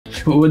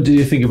What did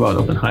you think about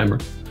Oppenheimer?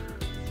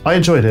 I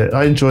enjoyed it.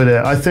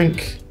 I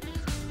think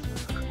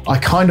I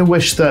kind of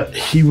wish that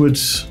he would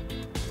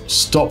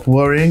stop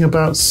worrying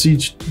about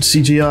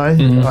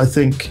CGI. I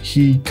think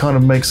he kind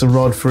of makes a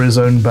rod for his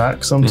own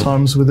back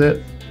sometimes with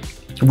it.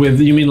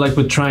 You mean like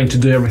with trying to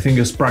do everything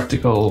as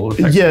practical?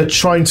 Yeah,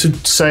 trying to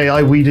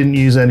say, we didn't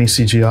use any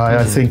CGI.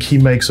 I think he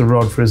makes a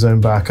rod for his own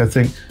back. I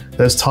think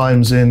there's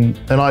times and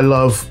I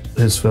love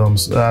his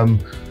films,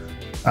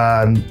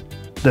 and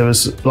there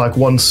was like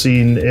one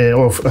scene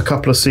or a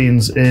couple of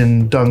scenes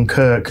in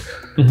Dunkirk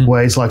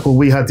where he's like, well,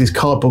 we had these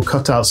cardboard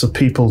cutouts of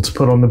people to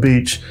put on the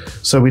beach,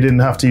 so we didn't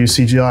have to use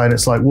CGI. And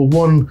it's like, well,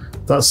 one,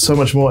 that's so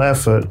much more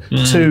effort.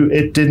 Two,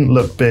 it didn't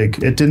look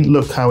big. It didn't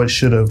look how it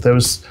should have. There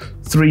was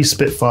 3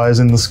 Spitfires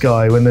in the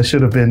sky when there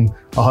should have been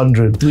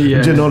 100.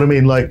 Yeah. Do you know what I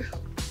mean? Like,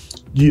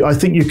 I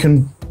think you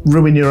can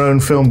ruin your own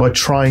film by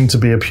trying to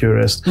be a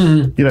purist.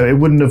 You know, it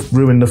wouldn't have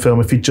ruined the film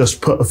if you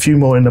just put a few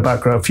more in the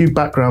background, a few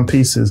background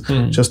pieces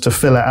just to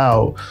fill it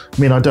out.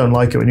 I mean, I don't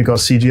like it when you've got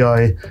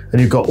CGI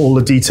and you've got all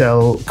the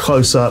detail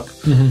close up,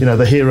 you know,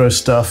 the hero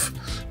stuff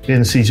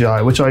in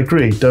CGI, which I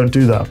agree, don't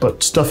do that.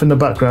 But stuff in the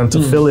background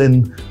to fill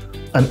in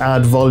and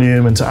add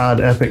volume and to add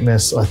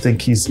epicness, I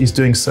think he's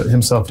doing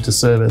himself a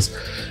disservice.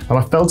 And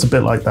I felt a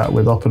bit like that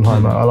with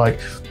Oppenheimer.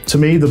 To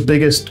me, the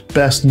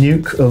best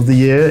nuke of the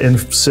year in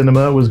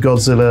cinema was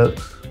Godzilla,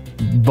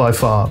 by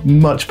far.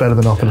 Much better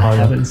than Oppenheimer. I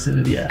haven't seen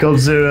it yet.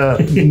 Godzilla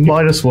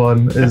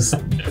 -1 is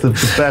the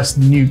best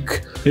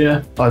nuke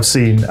I've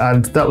seen,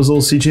 and that was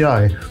all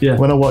CGI.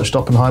 When I watched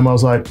Oppenheimer, I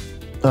was like,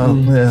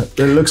 yeah,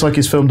 it looks like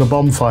he's filmed a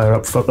bonfire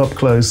up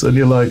close, and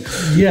you're like,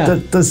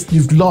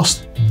 you've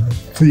lost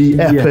the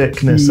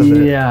epicness of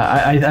it.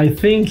 Yeah, I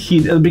think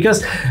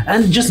because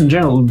just in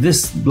general,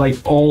 this, like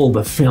all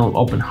the film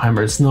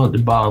Oppenheimer, it's not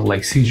about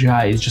like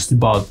CGI, it's just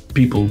about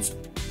people's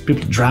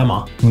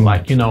drama,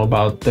 like, you know,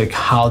 about like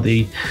how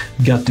they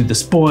got to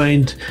this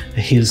point,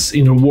 his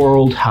inner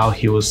world, how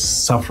he was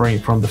suffering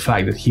from the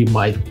fact that he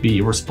might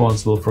be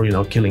responsible for, you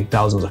know, killing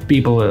thousands of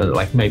people,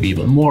 like maybe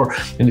even more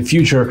in the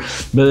future.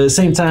 But at the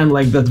same time,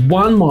 like that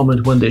one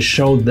moment when they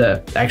showed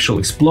the actual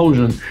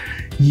explosion,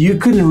 you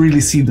couldn't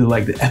really see the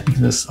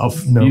epicness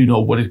of, you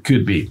know, what it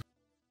could be.